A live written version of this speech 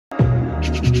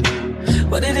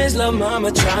What it is, lil'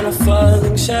 mama trying to fall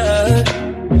and shut,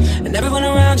 and everyone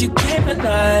around you can't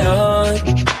rely on.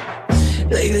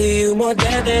 Lately you more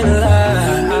dead than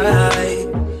alive.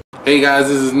 Hey guys,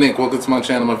 this is Nick. Welcome to my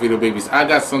channel, my video babies. I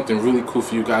got something really cool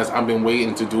for you guys. I've been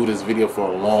waiting to do this video for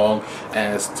a long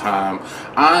ass time.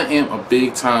 I am a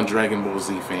big time Dragon Ball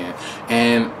Z fan,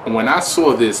 and when I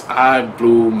saw this, I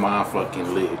blew my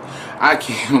fucking lid. I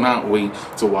cannot wait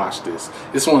to watch this.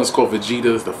 This one is called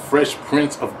Vegeta, the Fresh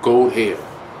Prince of Gold Hair.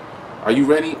 Are you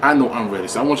ready? I know I'm ready.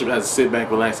 So I want you guys to sit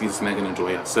back, relax, eat a snack, and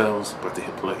enjoy yourselves. About to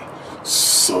hit play.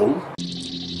 So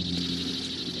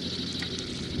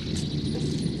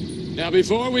now,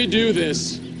 before we do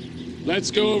this,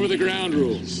 let's go over the ground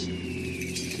rules.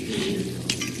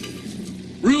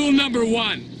 Rule number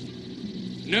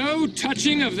 1. No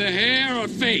touching of the hair or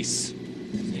face.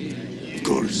 Of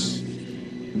course.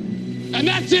 And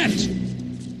that's it!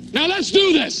 Now let's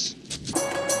do this!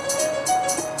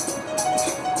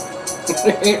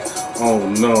 Oh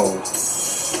no.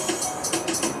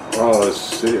 Oh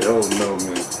shit. Oh no,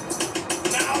 man.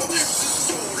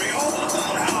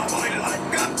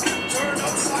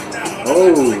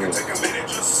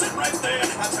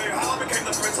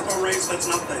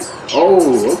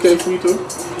 Oh, okay, Frito.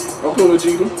 Okay,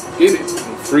 Vegeta. Get it.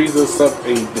 Frieza suck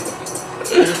a dick.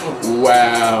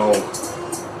 Wow.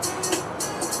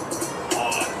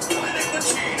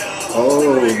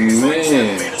 Oh,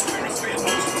 man.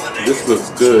 This looks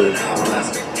good.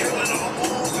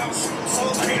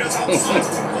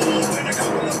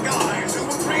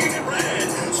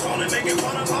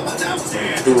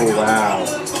 Wow.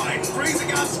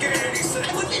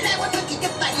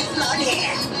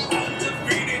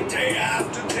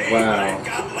 Wow.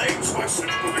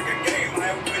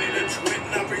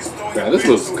 Yeah, this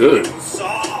looks good.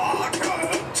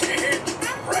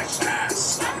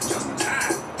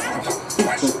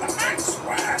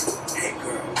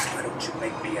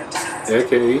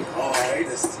 Okay. Alright,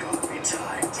 this is gonna be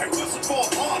time. I wasn't for a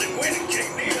part in winning King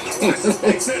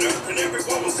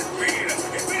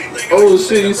Oh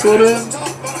shit, you saw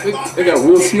that? They got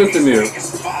Will Smith in there.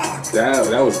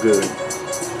 That was good.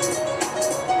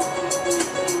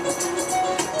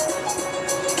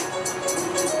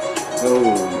 Oh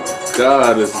my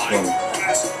god, this is funny.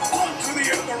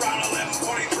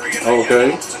 Okay.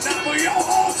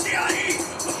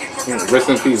 Rest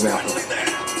in peace now.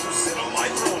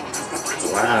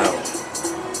 Wow.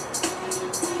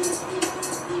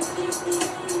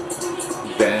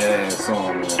 Bad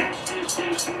song,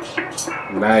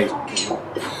 man. Nice.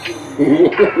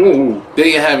 There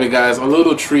you have it, guys. A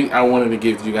little treat I wanted to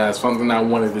give you guys. Something I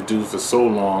wanted to do for so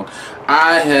long.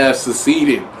 I have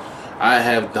succeeded. I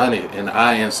have done it, and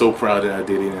I am so proud that I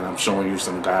did it, and I'm showing you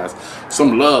some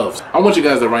love. I want you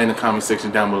guys to write in the comment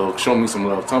section down below. Show me some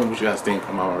love. Tell me what you guys think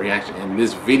about my reaction in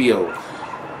this video.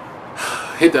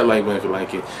 Hit that like button if you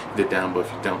like it. Hit it down below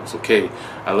if you don't. It's okay.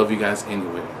 I love you guys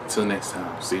anyway. Until next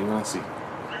time. See you when I see you.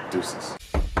 Deuces.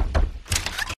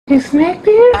 You snack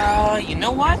there? You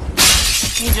know what?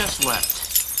 He just left.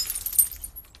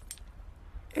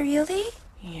 Really?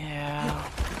 Yeah.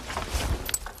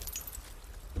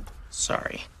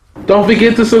 Sorry. Don't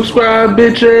forget to subscribe,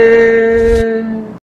 bitches.